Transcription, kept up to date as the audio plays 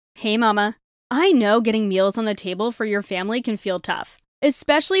Hey mama. I know getting meals on the table for your family can feel tough,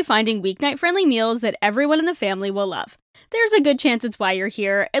 especially finding weeknight-friendly meals that everyone in the family will love. There's a good chance it's why you're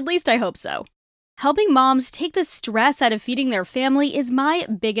here, at least I hope so. Helping moms take the stress out of feeding their family is my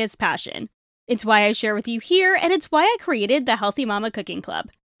biggest passion. It's why I share with you here, and it's why I created the Healthy Mama Cooking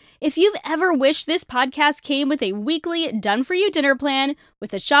Club. If you've ever wished this podcast came with a weekly done-for-you dinner plan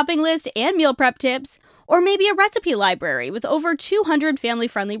with a shopping list and meal prep tips, or maybe a recipe library with over 200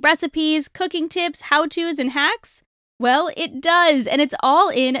 family-friendly recipes, cooking tips, how-tos, and hacks, well, it does, and it's all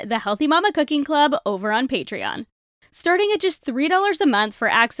in the Healthy Mama Cooking Club over on Patreon. Starting at just $3 a month for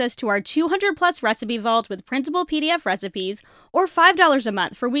access to our 200-plus recipe vault with printable PDF recipes, or $5 a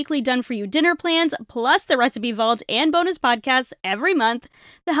month for weekly done-for-you dinner plans, plus the recipe vault and bonus podcasts every month,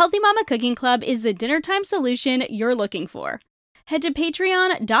 the Healthy Mama Cooking Club is the dinnertime solution you're looking for. Head to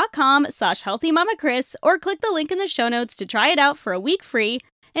patreon.com/healthymamachris or click the link in the show notes to try it out for a week free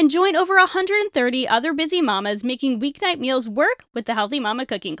and join over 130 other busy mamas making weeknight meals work with the Healthy Mama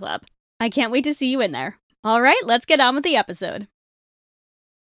Cooking Club. I can't wait to see you in there. All right, let's get on with the episode.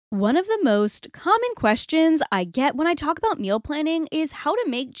 One of the most common questions I get when I talk about meal planning is how to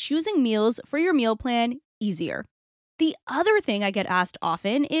make choosing meals for your meal plan easier. The other thing I get asked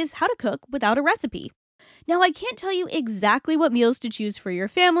often is how to cook without a recipe. Now, I can't tell you exactly what meals to choose for your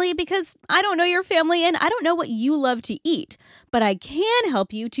family because I don't know your family and I don't know what you love to eat, but I can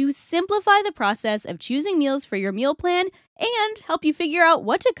help you to simplify the process of choosing meals for your meal plan and help you figure out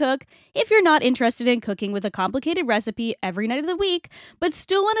what to cook if you're not interested in cooking with a complicated recipe every night of the week, but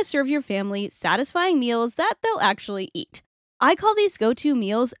still want to serve your family satisfying meals that they'll actually eat. I call these go-to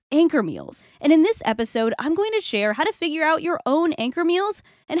meals anchor meals, and in this episode, I'm going to share how to figure out your own anchor meals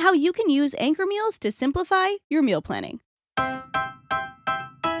and how you can use anchor meals to simplify your meal planning.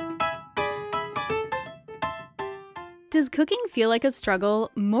 Does cooking feel like a struggle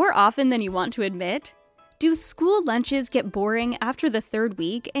more often than you want to admit? Do school lunches get boring after the third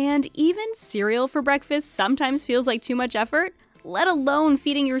week, and even cereal for breakfast sometimes feels like too much effort? Let alone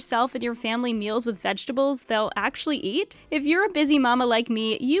feeding yourself and your family meals with vegetables they'll actually eat? If you're a busy mama like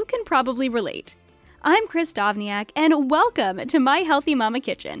me, you can probably relate. I'm Chris Dovniak, and welcome to My Healthy Mama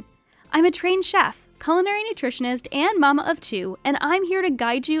Kitchen. I'm a trained chef, culinary nutritionist, and mama of two, and I'm here to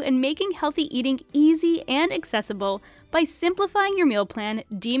guide you in making healthy eating easy and accessible by simplifying your meal plan,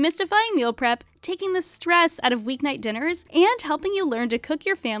 demystifying meal prep, taking the stress out of weeknight dinners, and helping you learn to cook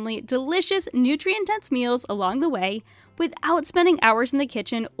your family delicious, nutrient-dense meals along the way without spending hours in the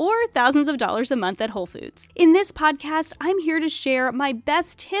kitchen or thousands of dollars a month at Whole Foods. In this podcast, I'm here to share my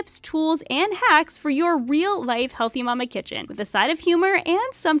best tips, tools, and hacks for your real-life Healthy Mama kitchen with a side of humor and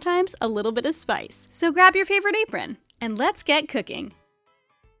sometimes a little bit of spice. So grab your favorite apron and let's get cooking.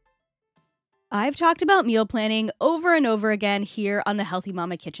 I've talked about meal planning over and over again here on the Healthy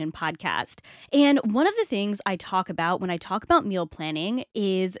Mama Kitchen podcast. And one of the things I talk about when I talk about meal planning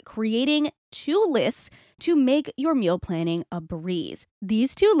is creating two lists to make your meal planning a breeze.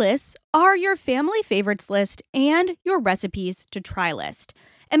 These two lists are your family favorites list and your recipes to try list.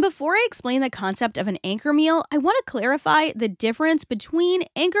 And before I explain the concept of an anchor meal, I want to clarify the difference between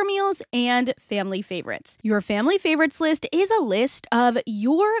anchor meals and family favorites. Your family favorites list is a list of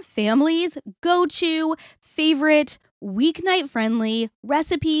your family's go-to favorite weeknight-friendly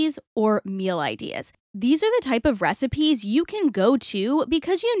recipes or meal ideas. These are the type of recipes you can go to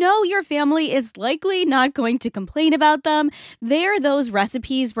because you know your family is likely not going to complain about them. They're those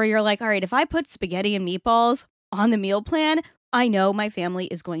recipes where you're like, all right, if I put spaghetti and meatballs on the meal plan, I know my family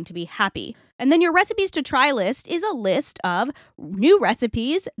is going to be happy. And then your recipes to try list is a list of new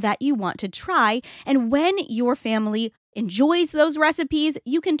recipes that you want to try. And when your family enjoys those recipes,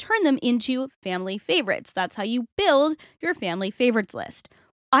 you can turn them into family favorites. That's how you build your family favorites list.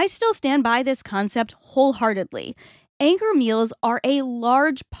 I still stand by this concept wholeheartedly. Anchor meals are a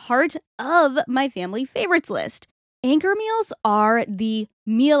large part of my family favorites list. Anchor meals are the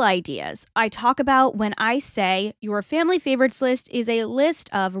meal ideas I talk about when I say your family favorites list is a list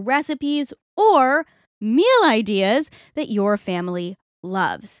of recipes or meal ideas that your family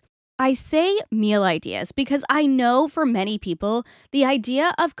loves. I say meal ideas because I know for many people, the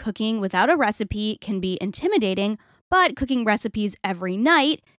idea of cooking without a recipe can be intimidating, but cooking recipes every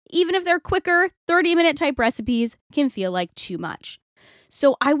night, even if they're quicker, 30-minute type recipes, can feel like too much.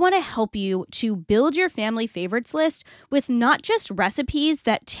 So I want to help you to build your family favorites list with not just recipes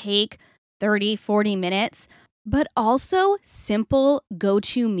that take 30, 40 minutes, but also simple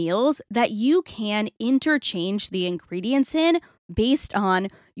go-to meals that you can interchange the ingredients in based on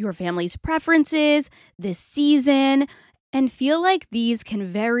your family's preferences, the season, and feel like these can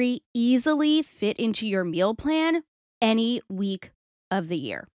very easily fit into your meal plan any week of the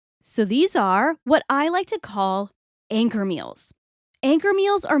year. So these are what I like to call anchor meals. Anchor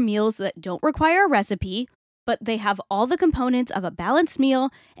meals are meals that don't require a recipe, but they have all the components of a balanced meal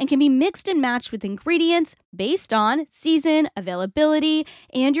and can be mixed and matched with ingredients based on season, availability,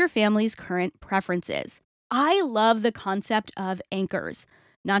 and your family's current preferences. I love the concept of anchors,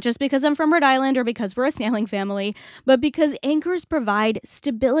 not just because I'm from Rhode Island or because we're a sailing family, but because anchors provide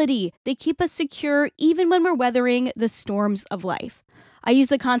stability. They keep us secure even when we're weathering the storms of life. I use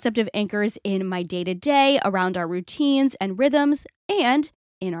the concept of anchors in my day-to-day, around our routines and rhythms, and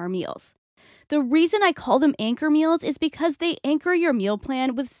in our meals. The reason I call them anchor meals is because they anchor your meal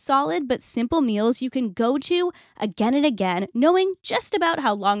plan with solid but simple meals you can go to again and again, knowing just about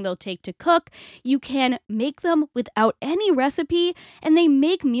how long they'll take to cook. You can make them without any recipe, and they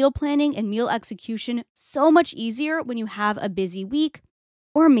make meal planning and meal execution so much easier when you have a busy week.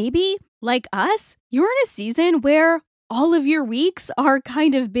 Or maybe, like us, you're in a season where all of your weeks are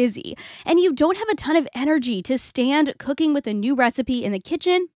kind of busy, and you don't have a ton of energy to stand cooking with a new recipe in the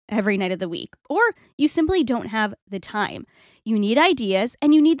kitchen every night of the week, or you simply don't have the time. You need ideas,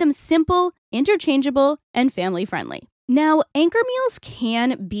 and you need them simple, interchangeable, and family-friendly. Now, anchor meals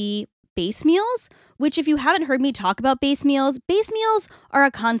can be base meals, which if you haven't heard me talk about base meals are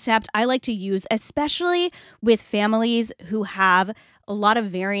a concept I like to use, especially with families who have a lot of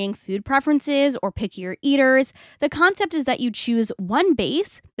varying food preferences or pickier eaters. The concept is that you choose one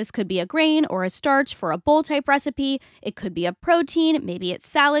base. This could be a grain or a starch for a bowl type recipe. It could be a protein, maybe it's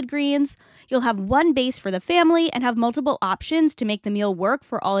salad greens. You'll have one base for the family and have multiple options to make the meal work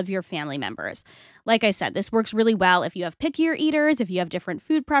for all of your family members. Like I said, this works really well if you have pickier eaters, if you have different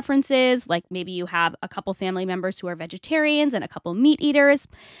food preferences, like maybe you have a couple family members who are vegetarians and a couple meat eaters.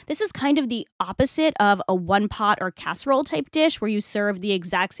 This is kind of the opposite of a one pot or casserole type dish where you serve the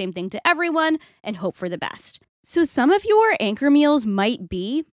exact same thing to everyone and hope for the best. So some of your anchor meals might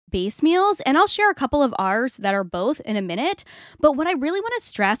be base meals, and I'll share a couple of ours that are both in a minute. But what I really want to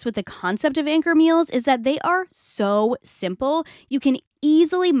stress with the concept of anchor meals is that they are so simple. You can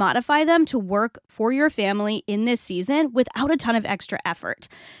easily modify them to work for your family in this season without a ton of extra effort.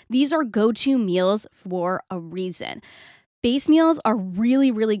 These are go-to meals for a reason. Base meals are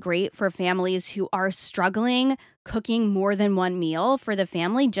really, really great for families who are struggling cooking more than one meal for the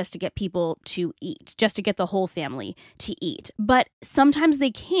family just to get people to eat, just to get the whole family to eat. But sometimes they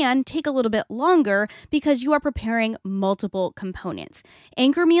can take a little bit longer because you are preparing multiple components.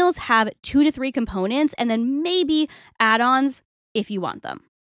 Anchor meals have 2 to 3 components and then maybe add-ons if you want them.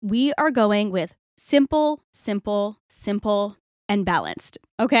 We are going with simple, simple, simple, and balanced.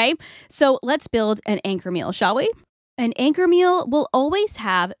 Okay? So let's build an anchor meal, shall we? An anchor meal will always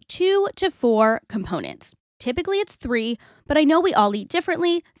have 2 to 4 components. Typically it's 3, but I know we all eat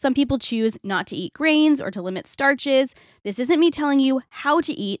differently. Some people choose not to eat grains or to limit starches. This isn't me telling you how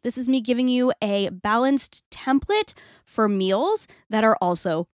to eat. This is me giving you a balanced template for meals that are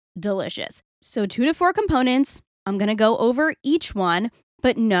also delicious. So 2 to 4 components. I'm going to go over each one,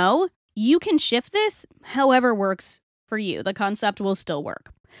 but no, you can shift this however works for you. The concept will still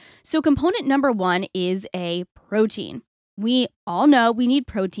work. So component number 1 is a protein. We all know we need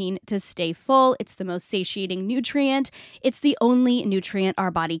protein to stay full. It's the most satiating nutrient. It's the only nutrient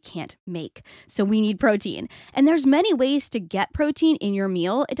our body can't make. So we need protein. And there's many ways to get protein in your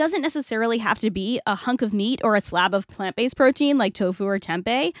meal. It doesn't necessarily have to be a hunk of meat or a slab of plant-based protein like tofu or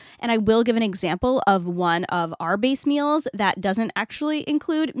tempeh. And I will give an example of one of our base meals that doesn't actually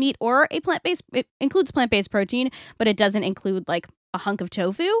include meat or a plant-based. It includes plant-based protein, but it doesn't include like a hunk of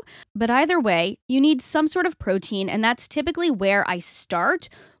tofu. But either way, you need some sort of protein, and that's typically where I start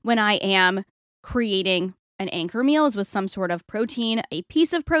when I am creating an anchor meal, is with some sort of protein, a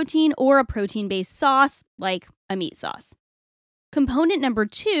piece of protein, or a protein-based sauce like a meat sauce. Component number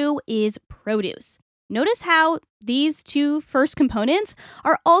 2 is produce. Notice how these 2 first components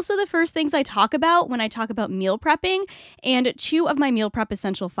are also the first things I talk about when I talk about meal prepping, and 2 of my meal prep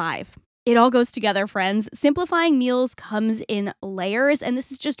essential 5. It all goes together, friends. Simplifying meals comes in layers, and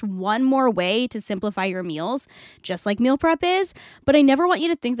this is just one more way to simplify your meals, just like meal prep is. But I never want you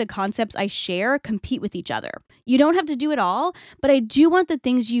to think the concepts I share compete with each other. You don't have to do it all, but I do want the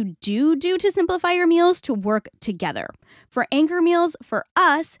things you do to simplify your meals to work together. For anchor meals, for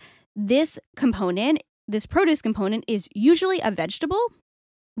us, this produce component is usually a vegetable.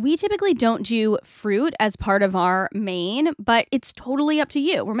 We typically don't do fruit as part of our main, but it's totally up to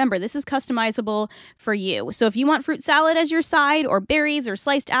you. Remember, this is customizable for you. So if you want fruit salad as your side, or berries or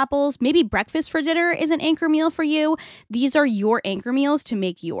sliced apples, maybe breakfast for dinner is an anchor meal for you. These are your anchor meals to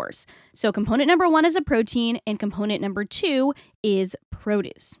make yours. So component number 1 is a protein, and component number 2 is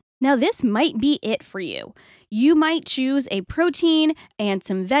produce. Now, this might be it for you. You might choose a protein and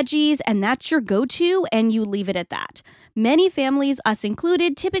some veggies, and that's your go-to, and you leave it at that. Many families, us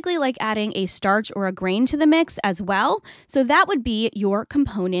included, typically like adding a starch or a grain to the mix as well, so that would be your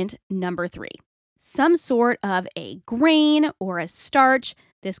component number 3. Some sort of a grain or a starch.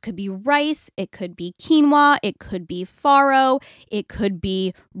 This could be rice, it could be quinoa, it could be farro, it could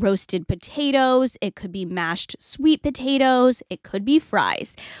be roasted potatoes, it could be mashed sweet potatoes, it could be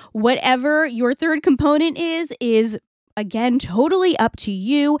fries. Whatever your third component is again totally up to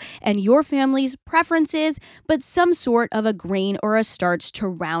you and your family's preferences, but some sort of a grain or a starch to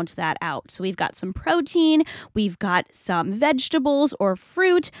round that out. So we've got some protein, we've got some vegetables or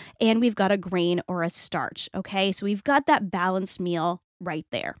fruit, and we've got a grain or a starch. Okay, so we've got that balanced meal right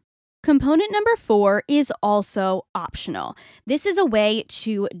there. Component number 4 is also optional. This is a way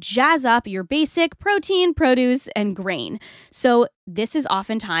to jazz up your basic protein, produce, and grain. So this is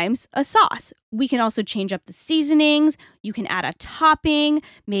oftentimes a sauce. We can also change up the seasonings. You can add a topping,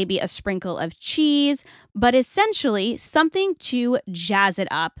 maybe a sprinkle of cheese, but essentially something to jazz it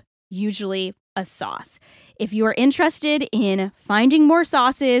up, usually a sauce. If you are interested in finding more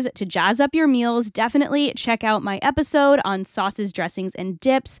sauces to jazz up your meals, definitely check out my episode on sauces, dressings, and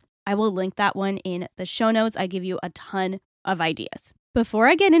dips. I will link that one in the show notes. I give you a ton of ideas. Before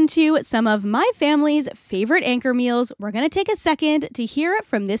I get into some of my family's favorite anchor meals, we're going to take a second to hear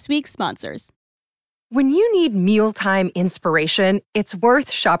from this week's sponsors. When you need mealtime inspiration, it's worth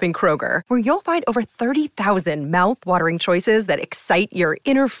shopping Kroger, where you'll find over 30,000 mouth-watering choices that excite your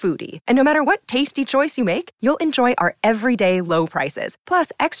inner foodie. And no matter what tasty choice you make, you'll enjoy our everyday low prices,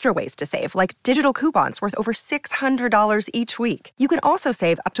 plus extra ways to save, like digital coupons worth over $600 each week. You can also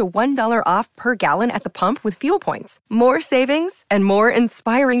save up to $1 off per gallon at the pump with fuel points. More savings and more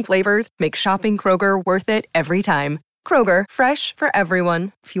inspiring flavors make shopping Kroger worth it every time. Kroger, fresh for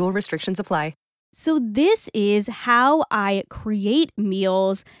everyone. Fuel restrictions apply. So this is how I create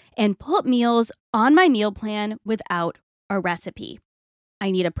meals and put meals on my meal plan without a recipe.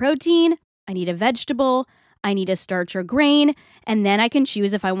 I need a protein, I need a vegetable, I need a starch or grain, and then I can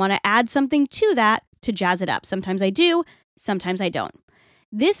choose if I want to add something to that to jazz it up. Sometimes I do, sometimes I don't.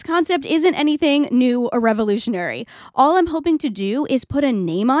 This concept isn't anything new or revolutionary. All I'm hoping to do is put a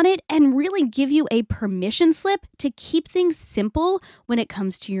name on it and really give you a permission slip to keep things simple when it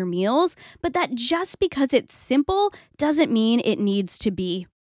comes to your meals, but that just because it's simple doesn't mean it needs to be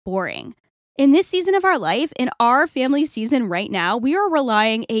boring. In this season of our life, in our family season right now, we are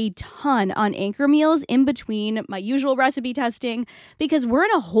relying a ton on anchor meals in between my usual recipe testing because we're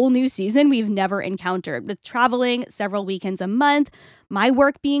in a whole new season we've never encountered with traveling several weekends a month, my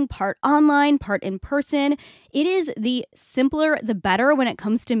work being part online, part in person. It is the simpler, the better when it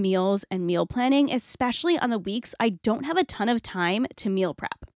comes to meals and meal planning, especially on the weeks I don't have a ton of time to meal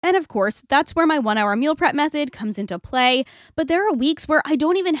prep. And of course, that's where my 1-hour meal prep method comes into play. But there are weeks where I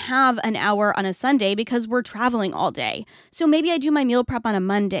don't even have an hour on a Sunday because we're traveling all day. So maybe I do my meal prep on a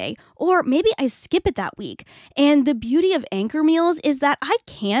Monday, or maybe I skip it that week. And the beauty of anchor meals is that I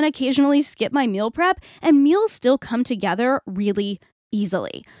can occasionally skip my meal prep and meals still come together really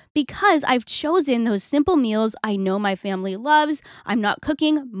easily because I've chosen those simple meals I know my family loves. I'm not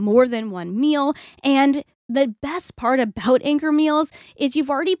cooking more than one meal. And the best part about anchor meals is you've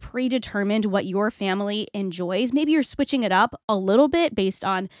already predetermined what your family enjoys. Maybe you're switching it up a little bit based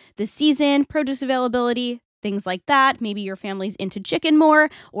on the season, produce availability, things like that. Maybe your family's into chicken more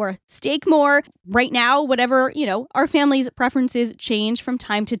or steak more. Right now, whatever, our family's preferences change from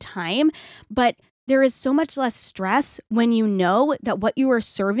time to time, but there is so much less stress when you know that what you are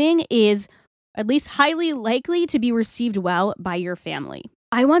serving is at least highly likely to be received well by your family.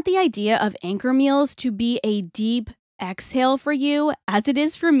 I want the idea of anchor meals to be a deep exhale for you, as it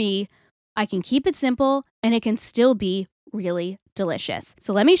is for me. I can keep it simple and it can still be really delicious.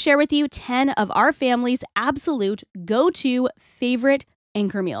 So let me share with you 10 of our family's absolute go-to favorite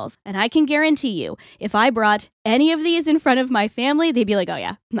anchor meals. And I can guarantee you, if I brought any of these in front of my family, they'd be like, oh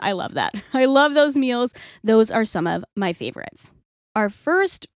yeah, I love that. I love those meals. Those are some of my favorites. Our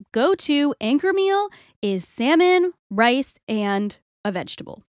first go-to anchor meal is salmon, rice, and a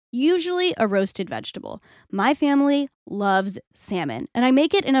vegetable. Usually a roasted vegetable. My family loves salmon, and I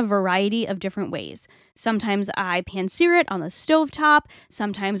make it in a variety of different ways. Sometimes I pan-sear it on the stovetop.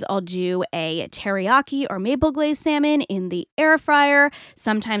 Sometimes I'll do a teriyaki or maple glazed salmon in the air fryer.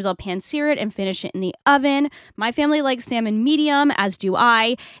 Sometimes I'll pan-sear it and finish it in the oven. My family likes salmon medium, as do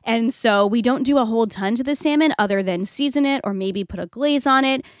I, and so we don't do a whole ton to the salmon other than season it or maybe put a glaze on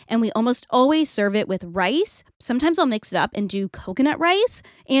it, and we almost always serve it with rice. Sometimes I'll mix it up and do coconut rice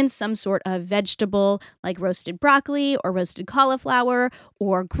and some sort of vegetable like roasted broccoli or roasted cauliflower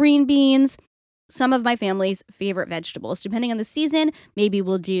or green beans. some of my family's favorite vegetables. Depending on the season, maybe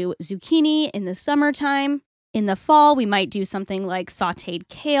we'll do zucchini in the summertime. In the fall, we might do something like sauteed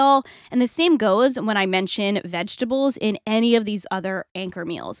kale. And the same goes when I mention vegetables in any of these other anchor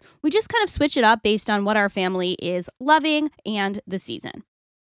meals. We just kind of switch it up based on what our family is loving and the season.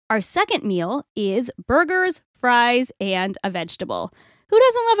 Our second meal is burgers, fries, and a vegetable. Who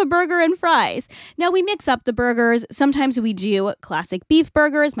doesn't love a burger and fries? Now, we mix up the burgers. Sometimes we do classic beef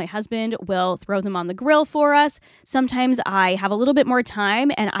burgers. My husband will throw them on the grill for us. Sometimes I have a little bit more time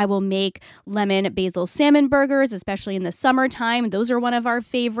and I will make lemon basil salmon burgers, especially in the summertime. Those are one of our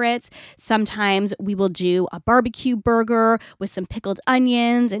favorites. Sometimes we will do a barbecue burger with some pickled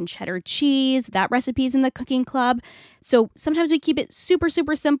onions and cheddar cheese. That recipe's in the cooking club. So sometimes we keep it super,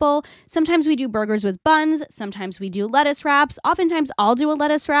 super simple. Sometimes we do burgers with buns. Sometimes we do lettuce wraps. Oftentimes I'll do a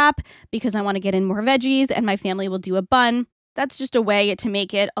lettuce wrap because I want to get in more veggies, and my family will do a bun. That's just a way to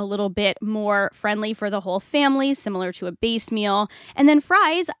make it a little bit more friendly for the whole family, similar to a base meal. And then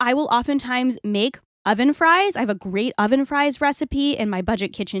fries, I will oftentimes make oven fries. I have a great oven fries recipe in my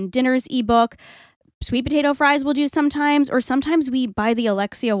Budget Kitchen Dinners ebook. Sweet potato fries we'll do sometimes, or sometimes we buy the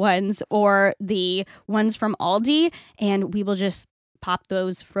Alexia ones or the ones from Aldi, and we will just pop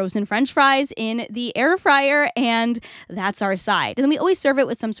those frozen French fries in the air fryer, and that's our side. And then we always serve it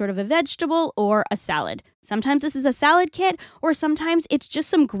with some sort of a vegetable or a salad. Sometimes this is a salad kit, or sometimes it's just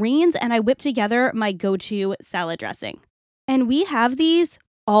some greens, and I whip together my go-to salad dressing. And we have these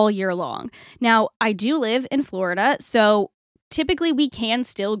all year long. Now, I do live in Florida, so typically we can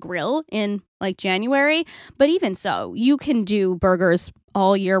still grill in like January, but even so, you can do burgers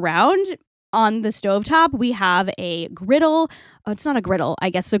all year round. On the stovetop, we have a griddle. Oh, it's not a griddle, I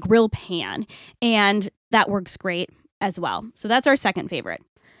guess, a grill pan, and that works great as well. So that's our second favorite.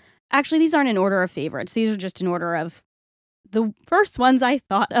 Actually, these aren't in order of favorites. These are just in order of the first ones I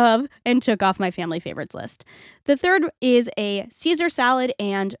thought of and took off my family favorites list. The third is a Caesar salad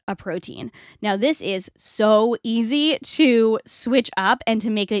and a protein. Now, this is so easy to switch up and to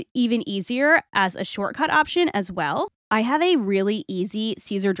make it even easier as a shortcut option as well. I have a really easy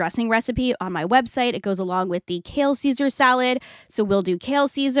Caesar dressing recipe on my website. It goes along with the kale Caesar salad. So we'll do kale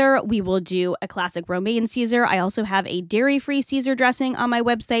Caesar. We will do a classic romaine Caesar. I also have a dairy-free Caesar dressing on my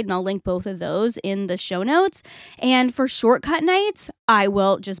website, and I'll link both of those in the show notes. And for shortcut nights, I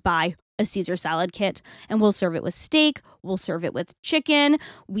will just buy a Caesar salad kit, and we'll serve it with steak. We'll serve it with chicken.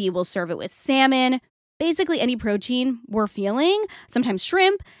 We will serve it with salmon. Basically any protein we're feeling, sometimes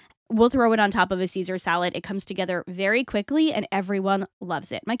shrimp. We'll throw it on top of a Caesar salad. It comes together very quickly and everyone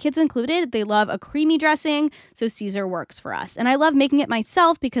loves it. My kids included, they love a creamy dressing, so Caesar works for us. And I love making it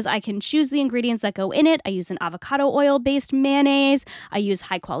myself because I can choose the ingredients that go in it. I use an avocado oil-based mayonnaise. I use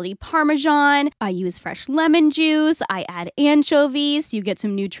high-quality Parmesan. I use fresh lemon juice. I add anchovies. You get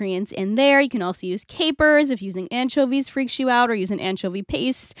some nutrients in there. You can also use capers if using anchovies freaks you out, or use an anchovy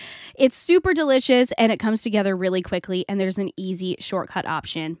paste. It's super delicious and it comes together really quickly, and there's an easy shortcut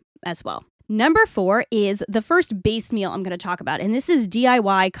option as well. Number 4 is the first base meal I'm going to talk about, and this is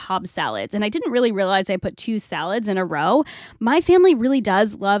DIY Cobb salads. And I didn't really realize I put 2 salads in a row. My family really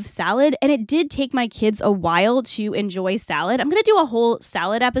does love salad, and it did take my kids a while to enjoy salad. I'm going to do a whole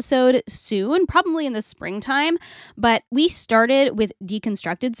salad episode soon, probably in the springtime, but we started with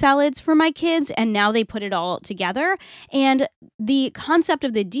deconstructed salads for my kids, and now they put it all together. And the concept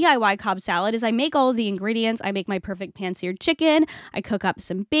of the DIY Cobb salad is I make all of the ingredients. I make my perfect pan-seared chicken. I cook up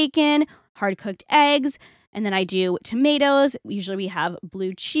some bacon, hard-cooked eggs, and then I do tomatoes. Usually we have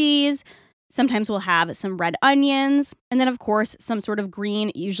blue cheese. Sometimes we'll have some red onions, and then, of course, some sort of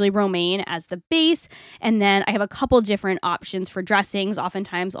green, usually romaine, as the base. And then I have a couple different options for dressings.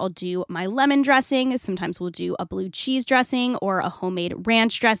 Oftentimes I'll do my lemon dressing. Sometimes we'll do a blue cheese dressing or a homemade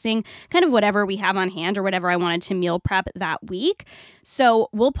ranch dressing, kind of whatever we have on hand or whatever I wanted to meal prep that week. So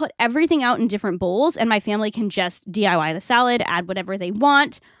we'll put everything out in different bowls, and my family can just DIY the salad, add whatever they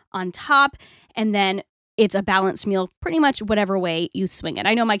want on top, and then it's a balanced meal pretty much whatever way you swing it.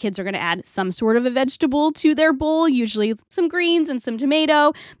 I know my kids are going to add some sort of a vegetable to their bowl, usually some greens and some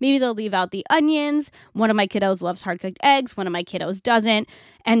tomato. Maybe they'll leave out the onions. One of my kiddos loves hard-cooked eggs. One of my kiddos doesn't.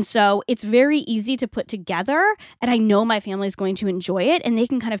 And so it's very easy to put together, and I know my family is going to enjoy it, and they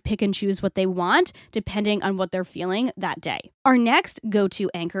can kind of pick and choose what they want depending on what they're feeling that day. Our next go-to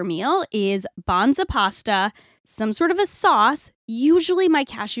anchor meal is Banza pasta, some sort of a sauce, usually my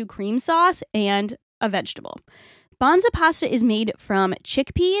cashew cream sauce, and a vegetable. Banza pasta is made from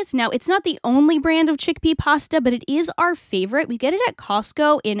chickpeas. Now, it's not the only brand of chickpea pasta, but it is our favorite. We get it at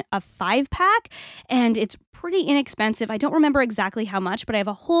Costco in a 5-pack, and it's pretty inexpensive. I don't remember exactly how much, but I have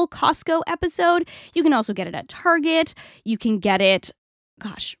a whole Costco episode. You can also get it at Target. You can get it,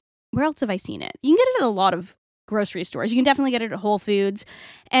 where else have I seen it? You can get it at a lot of grocery stores. You can definitely get it at Whole Foods.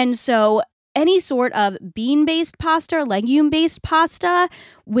 And so any sort of bean-based pasta, legume-based pasta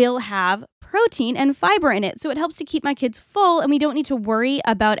will have protein and fiber in it. So it helps to keep my kids full, and we don't need to worry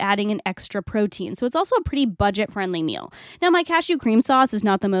about adding an extra protein. So it's also a pretty budget-friendly meal. Now, my cashew cream sauce is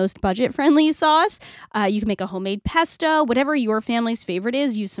not the most budget-friendly sauce. You can make a homemade pesto, whatever your family's favorite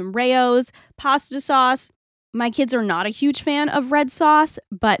is. Use some Rao's, pasta sauce. My kids are not a huge fan of red sauce,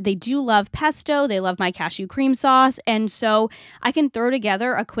 but they do love pesto. They love my cashew cream sauce. And so I can throw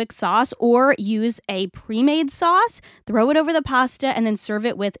together a quick sauce or use a pre-made sauce, throw it over the pasta, and then serve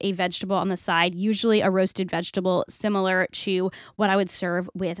it with a vegetable on the side, usually a roasted vegetable similar to what I would serve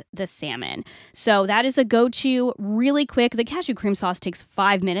with the salmon. So that is a go-to, really quick. The cashew cream sauce takes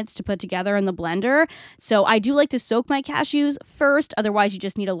 5 minutes to put together in the blender. So I do like to soak my cashews first. Otherwise, you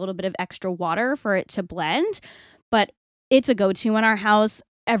just need a little bit of extra water for it to blend. But it's a go-to in our house.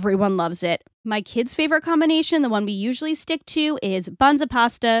 Everyone loves it. My kids' favorite combination, the one we usually stick to, is buns of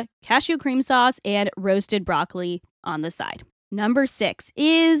pasta, cashew cream sauce, and roasted broccoli on the side. Number 6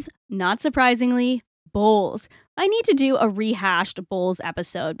 is, not surprisingly, bowls. I need to do a rehashed bowls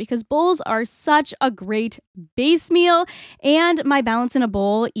episode because bowls are such a great base meal, and my Balance in a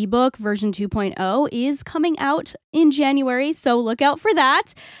Bowl ebook version 2.0 is coming out in January, so look out for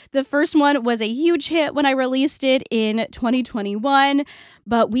that. The first one was a huge hit when I released it in 2021,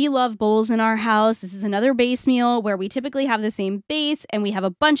 but we love bowls in our house. This is another base meal where we typically have the same base, and we have a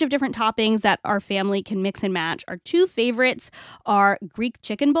bunch of different toppings that our family can mix and match. Our 2 favorites are Greek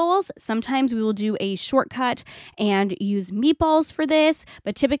chicken bowls. Sometimes we will do a shortcut and use meatballs for this,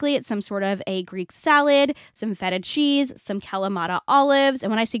 but typically it's some sort of a Greek salad, some feta cheese, some Kalamata olives. And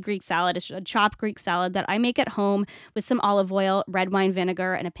when I say Greek salad, it's a chopped Greek salad that I make at home with some olive oil, red wine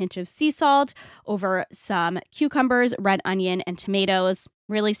vinegar, and a pinch of sea salt over some cucumbers, red onion, and tomatoes.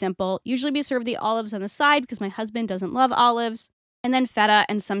 Really simple. Usually we serve the olives on the side because my husband doesn't love olives. And then feta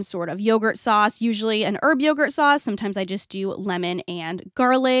and some sort of yogurt sauce, usually an herb yogurt sauce. Sometimes I just do lemon and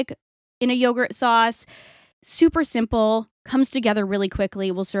garlic in a yogurt sauce. Super simple, comes together really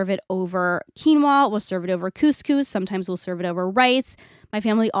quickly. We'll serve it over quinoa, we'll serve it over couscous, sometimes we'll serve it over rice. My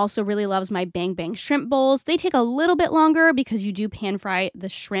family also really loves my Bang Bang shrimp bowls. They take a little bit longer because you do pan fry the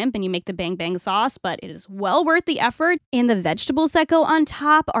shrimp and you make the Bang Bang sauce, but it is well worth the effort. And the vegetables that go on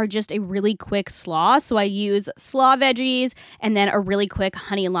top are just a really quick slaw. So I use slaw veggies and then a really quick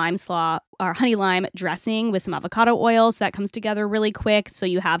honey lime slaw or honey lime dressing with some avocado oil. So that comes together really quick. So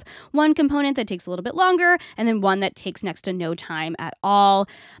you have one component that takes a little bit longer and then one that takes next to no time at all.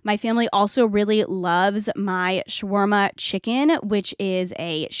 My family also really loves my shawarma chicken, which is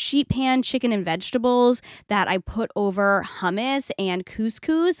a sheet pan chicken and vegetables that I put over hummus and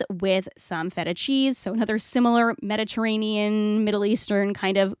couscous with some feta cheese. So another similar Mediterranean, Middle Eastern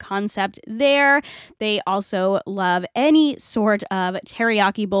kind of concept there. They also love any sort of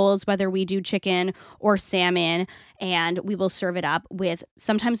teriyaki bowls, whether we do chicken or salmon, and we will serve it up with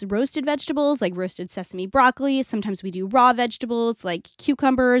sometimes roasted vegetables like roasted sesame broccoli. Sometimes we do raw vegetables like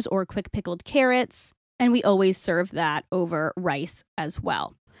cucumbers or quick pickled carrots. And we always serve that over rice as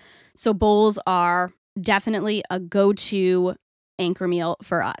well. So bowls are definitely a go-to anchor meal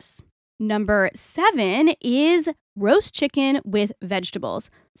for us. Number 7 is roast chicken with vegetables.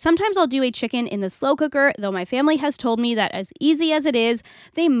 Sometimes I'll do a chicken in the slow cooker, though my family has told me that as easy as it is,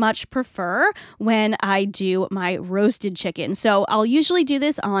 they much prefer when I do my roasted chicken. So I'll usually do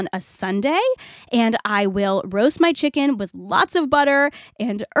this on a Sunday, and I will roast my chicken with lots of butter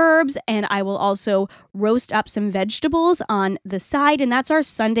and herbs, and I will also roast up some vegetables on the side, and that's our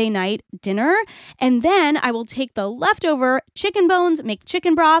Sunday night dinner. And then I will take the leftover chicken bones, make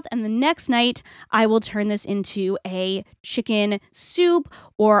chicken broth, and the next night I will turn this into a chicken soup,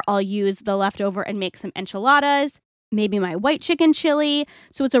 or I'll use the leftover and make some enchiladas, maybe my white chicken chili.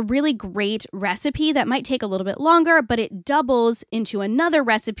 So it's a really great recipe that might take a little bit longer, but it doubles into another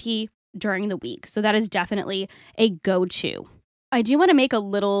recipe during the week. So that is definitely a go-to. I do want to make a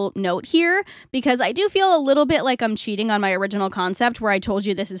little note here because I do feel a little bit like I'm cheating on my original concept where I told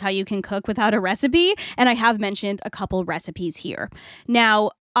you this is how you can cook without a recipe, and I have mentioned a couple recipes here.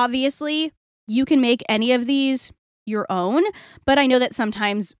 Now, obviously, you can make any of these your own, but I know that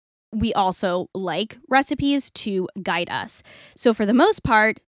sometimes we also like recipes to guide us. So for the most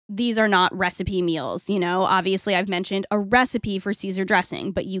part, these are not recipe meals. You know, obviously I've mentioned a recipe for Caesar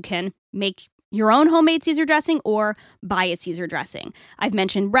dressing, but you can make your own homemade Caesar dressing or buy a Caesar dressing. I've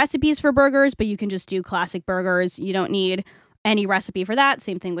mentioned recipes for burgers, but you can just do classic burgers. You don't need any recipe for that.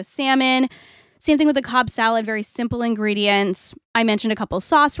 Same thing with salmon. Same thing with the Cobb salad, very simple ingredients. I mentioned a couple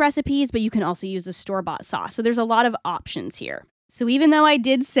sauce recipes, but you can also use a store-bought sauce. So there's a lot of options here. So even though I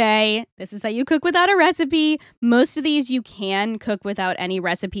did say this is how you cook without a recipe, most of these you can cook without any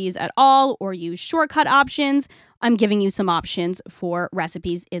recipes at all or use shortcut options. I'm giving you some options for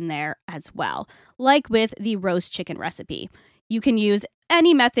recipes in there as well, like with the roast chicken recipe. You can use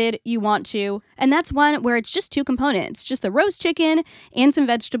any method you want to, and that's one where it's just 2 components, just the roast chicken and some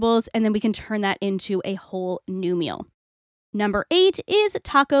vegetables, and then we can turn that into a whole new meal. Number 8 is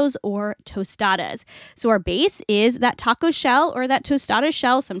tacos or tostadas. So our base is that taco shell or that tostada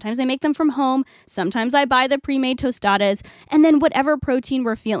shell. Sometimes I make them from home. Sometimes I buy the pre-made tostadas. And then whatever protein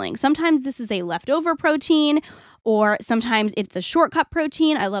we're feeling. Sometimes this is a leftover protein or sometimes it's a shortcut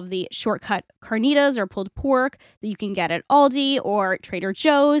protein. I love the shortcut carnitas or pulled pork that you can get at Aldi or Trader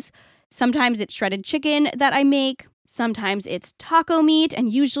Joe's. Sometimes it's shredded chicken that I make. Sometimes it's taco meat, and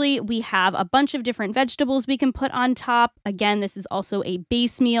usually we have a bunch of different vegetables we can put on top. Again, this is also a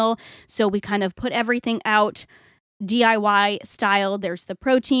base meal, so we kind of put everything out DIY style. There's the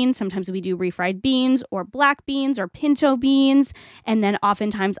protein. Sometimes we do refried beans or black beans or pinto beans, and then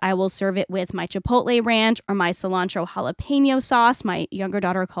oftentimes I will serve it with my chipotle ranch or my cilantro jalapeno sauce. My younger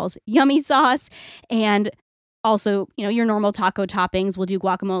daughter calls yummy sauce, and also, your normal taco toppings. We'll do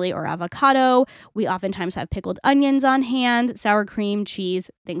guacamole or avocado. We oftentimes have pickled onions on hand, sour cream, cheese,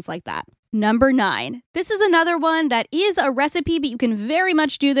 things like that. Number 9. This is another one that is a recipe, but you can very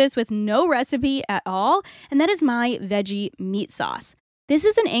much do this with no recipe at all, and that is my veggie meat sauce. This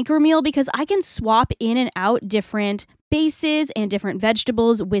is an anchor meal because I can swap in and out different bases and different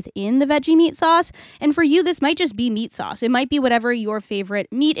vegetables within the veggie meat sauce. And for you, this might just be meat sauce. It might be whatever your favorite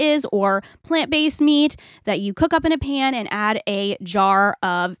meat is or plant-based meat that you cook up in a pan and add a jar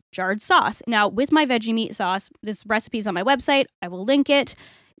of jarred sauce. Now, with my veggie meat sauce, this recipe is on my website. I will link it.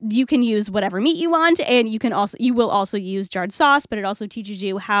 You can use whatever meat you want, and you will also use jarred sauce, but it also teaches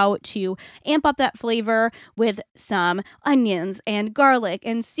you how to amp up that flavor with some onions and garlic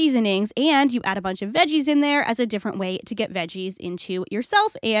and seasonings, and you add a bunch of veggies in there as a different way to get veggies into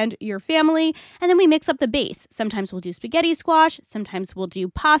yourself and your family. And then we mix up the base. Sometimes we'll do spaghetti squash, sometimes we'll do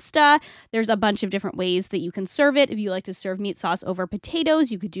pasta. There's a bunch of different ways that you can serve it. If you like to serve meat sauce over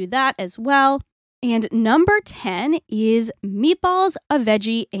potatoes, you could do that as well. And number 10 is meatballs, a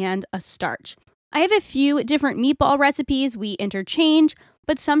veggie, and a starch. I have a few different meatball recipes we interchange,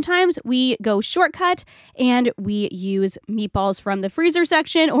 but sometimes we go shortcut and we use meatballs from the freezer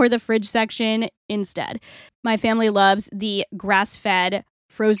section or the fridge section instead. My family loves the grass-fed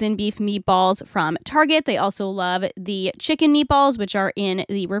frozen beef meatballs from Target. They also love the chicken meatballs, which are in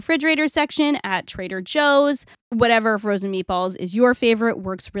the refrigerator section at Trader Joe's. Whatever frozen meatballs is your favorite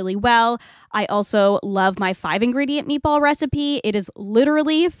works really well. I also love my 5-ingredient meatball recipe. It is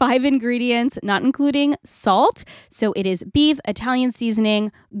literally 5 ingredients, not including salt. So it is beef, Italian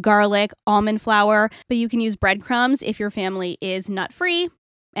seasoning, garlic, almond flour, but you can use breadcrumbs if your family is nut-free,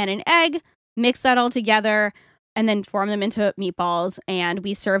 and an egg. Mix that all together and then form them into meatballs, and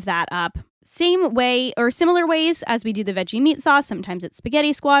we serve that up same way or similar ways as we do the veggie meat sauce. Sometimes it's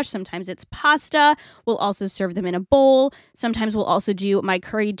spaghetti squash, sometimes it's pasta. We'll also serve them in a bowl. Sometimes we'll also do my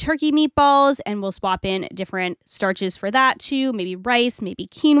curried turkey meatballs, and we'll swap in different starches for that too. Maybe rice, maybe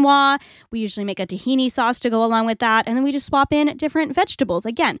quinoa. We usually make a tahini sauce to go along with that, and then we just swap in different vegetables.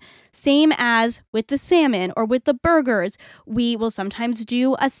 Again, same as with the salmon or with the burgers. We will sometimes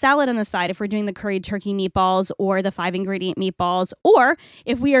do a salad on the side if we're doing the curried turkey meatballs or the 5-ingredient meatballs, or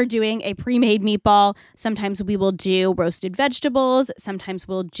if we are doing a pre-made meatball, sometimes we will do roasted vegetables. Sometimes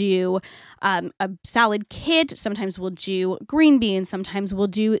we'll do a salad kit. Sometimes we'll do green beans. Sometimes we'll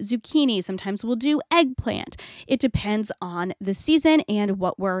do zucchini. Sometimes we'll do eggplant. It depends on the season and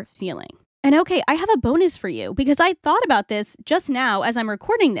what we're feeling. And okay, I have a bonus for you because I thought about this just now as I'm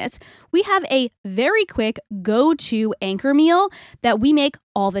recording this. We have a very quick go-to anchor meal that we make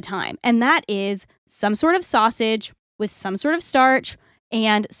all the time, and that is some sort of sausage with some sort of starch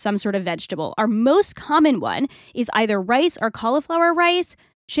and some sort of vegetable. Our most common one is either rice or cauliflower rice,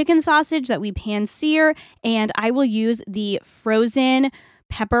 chicken sausage that we pan-sear, and I will use the frozen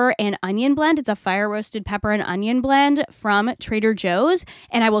pepper and onion blend. It's a fire roasted pepper and onion blend from Trader Joe's,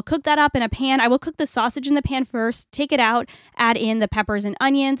 and I will cook that up in a pan. I will cook the sausage in the pan first, take it out, add in the peppers and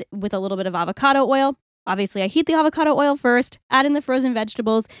onions with a little bit of avocado oil. Obviously, I heat the avocado oil first, add in the frozen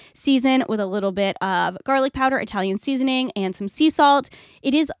vegetables, season with a little bit of garlic powder, Italian seasoning, and some sea salt.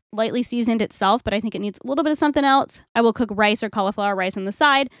 It is lightly seasoned itself, but I think it needs a little bit of something else. I will cook rice or cauliflower rice on the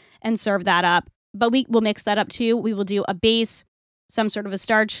side and serve that up. But we will mix that up too. We will do a base, some sort of a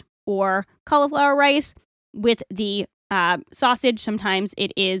starch or cauliflower rice with the sausage. Sometimes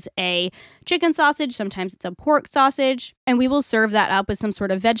it is a chicken sausage. Sometimes it's a pork sausage. And we will serve that up with some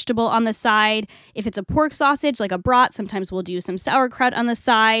sort of vegetable on the side. If it's a pork sausage, like a brat, sometimes we'll do some sauerkraut on the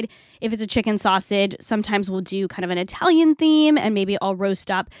side. If it's a chicken sausage, sometimes we'll do kind of an Italian theme, and maybe I'll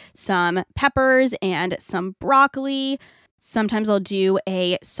roast up some peppers and some broccoli. Sometimes I'll do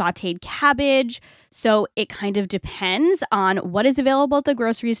a sauteed cabbage. So it kind of depends on what is available at the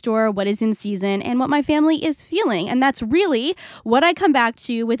grocery store, what is in season, and what my family is feeling. And that's really what I come back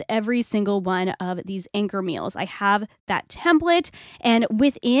to with every single one of these anchor meals. I have that template, and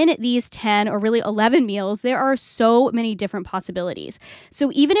within these 10 or really 11 meals, there are so many different possibilities. So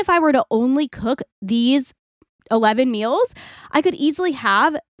even if I were to only cook these 11 meals, I could easily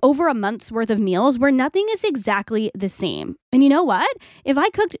have over a month's worth of meals where nothing is exactly the same. And you know what? If I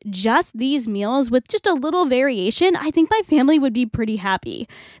cooked just these meals with just a little variation, I think my family would be pretty happy.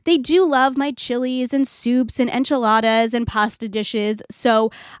 They do love my chilies and soups and enchiladas and pasta dishes,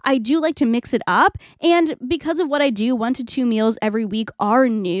 so I do like to mix it up. And because of what I do, 1 to 2 meals every week are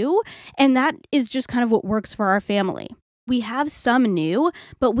new, and that is just kind of what works for our family. We have some new,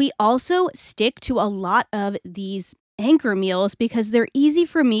 but we also stick to a lot of these anchor meals because they're easy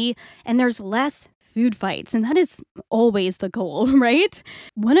for me and there's less food fights, and that is always the goal, right?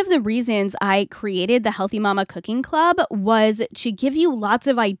 One of the reasons I created the Healthy Mama Cooking Club was to give you lots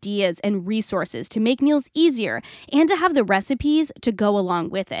of ideas and resources to make meals easier and to have the recipes to go along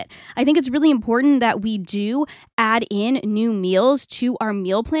with it. I think it's really important that we do add in new meals to our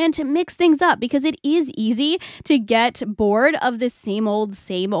meal plan to mix things up because it is easy to get bored of the same old,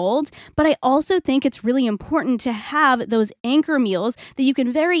 but I also think it's really important to have those anchor meals that you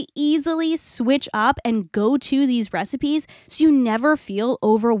can very easily switch up and go to these recipes so you never feel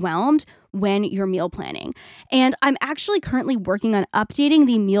overwhelmed when you're meal planning. And I'm actually currently working on updating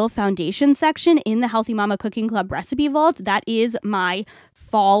the meal foundation section in the Healthy Mama Cooking Club recipe vault. That is my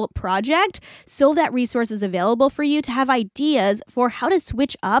fall project. So that resource is available for you to have ideas for how to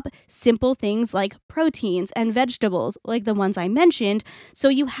switch up simple things like proteins and vegetables, like the ones I mentioned. So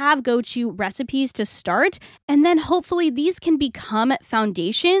you have go-to recipes to start, and then hopefully these can become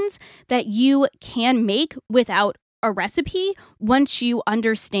foundations that you can make without a recipe once you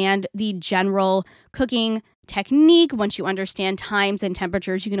understand the general cooking technique. Once you understand times and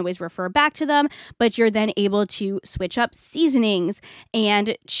temperatures, you can always refer back to them, but you're then able to switch up seasonings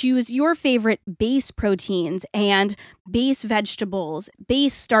and choose your favorite base proteins and base vegetables,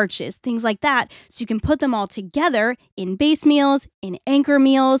 base starches, things like that. So you can put them all together in base meals, in anchor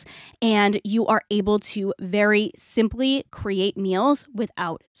meals, and you are able to very simply create meals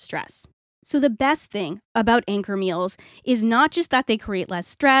without stress. So the best thing about anchor meals is not just that they create less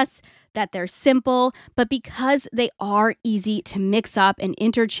stress, that they're simple, but because they are easy to mix up and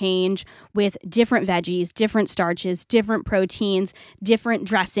interchange with different veggies, different starches, different proteins, different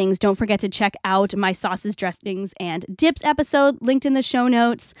dressings. Don't forget to check out my sauces, dressings, and dips episode linked in the show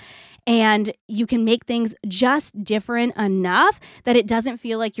notes. And you can make things just different enough that it doesn't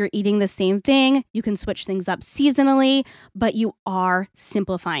feel like you're eating the same thing. You can switch things up seasonally, but you are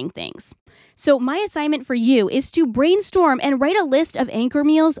simplifying things. So my assignment for you is to brainstorm and write a list of anchor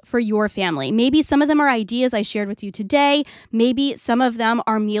meals for your family. Maybe some of them are ideas I shared with you today. Maybe some of them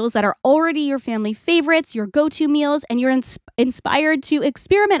are meals that are already your family favorites, your go-to meals, and you're inspired to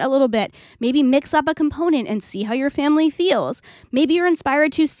experiment a little bit. Maybe mix up a component and see how your family feels. Maybe you're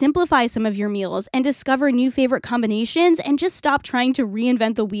inspired to simplify some of your meals and discover new favorite combinations and just stop trying to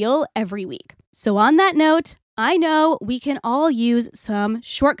reinvent the wheel every week. So on that note, I know we can all use some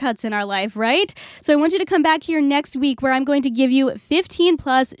shortcuts in our life, right? So I want you to come back here next week where I'm going to give you 15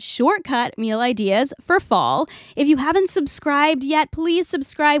 plus shortcut meal ideas for fall. If you haven't subscribed yet, please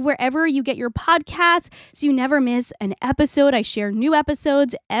subscribe wherever you get your podcasts so you never miss an episode. I share new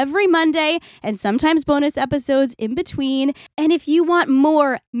episodes every Monday and sometimes bonus episodes in between. And if you want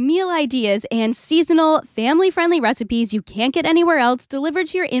more meal ideas and seasonal family-friendly recipes you can't get anywhere else delivered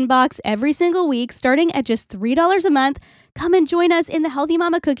to your inbox every single week, starting at just $3 a month, come and join us in the Healthy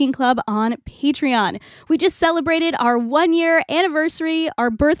Mama Cooking Club on Patreon. We just celebrated our 1-year anniversary,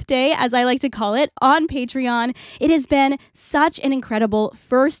 our birthday, as I like to call it, on Patreon. It has been such an incredible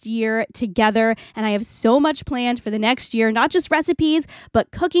first year together, and I have so much planned for the next year, not just recipes,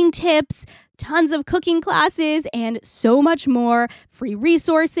 but cooking tips, tons of cooking classes and so much more, free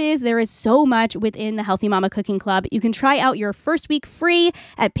resources. There is so much within the Healthy Mama Cooking Club. You can try out your first week free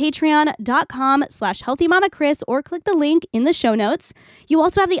at patreon.com/healthymamachris or click the link in the show notes. You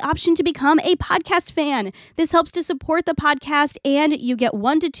also have the option to become a podcast fan. This helps to support the podcast, and you get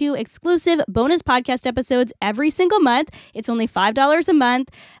 1 to 2 exclusive bonus podcast episodes every single month. It's only $5 a month.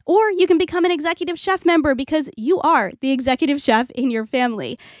 Or you can become an executive chef member because you are the executive chef in your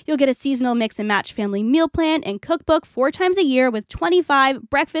family. You'll get a seasonal mix and match family meal plan and cookbook 4 times a year with 25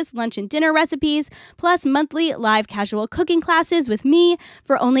 breakfast, lunch, and dinner recipes, plus monthly live casual cooking classes with me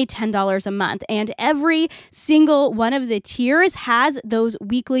for only $10 a month. And every single one of the tiers has those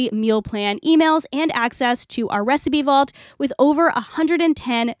weekly meal plan emails and access to our recipe vault with over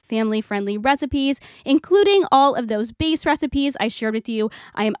 110 family-friendly recipes, including all of those base recipes I shared with you.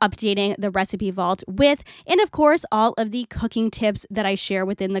 I am updating the recipe vault with, and of course, all of the cooking tips that I share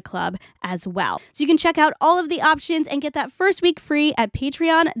within the club as well. So you can check out all of the options and get that first week free at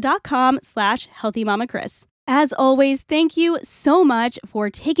patreon.com/healthymamachris. As always, thank you so much for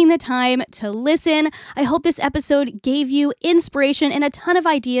taking the time to listen. I hope this episode gave you inspiration and a ton of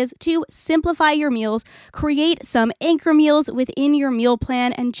ideas to simplify your meals, create some anchor meals within your meal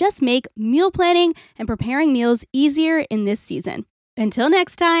plan, and just make meal planning and preparing meals easier in this season. Until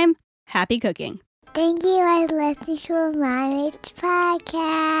next time, happy cooking. Thank you for listening to a Mommy's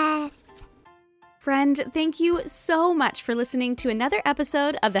podcast. Friend, thank you so much for listening to another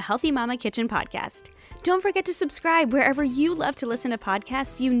episode of the Healthy Mama Kitchen podcast. Don't forget to subscribe wherever you love to listen to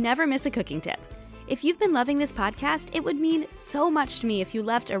podcasts so you never miss a cooking tip. If you've been loving this podcast, it would mean so much to me if you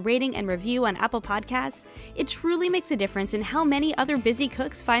left a rating and review on Apple Podcasts. It truly makes a difference in how many other busy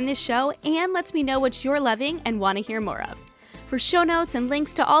cooks find this show and lets me know what you're loving and want to hear more of. For show notes and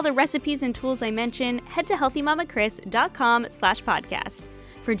links to all the recipes and tools I mentioned, head to healthymamachris.com/podcast.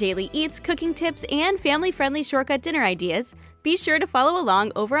 For daily eats, cooking tips, and family-friendly shortcut dinner ideas, be sure to follow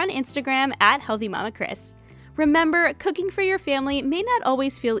along over on Instagram at healthymamachris. Remember, cooking for your family may not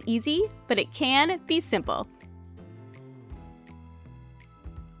always feel easy, but it can be simple.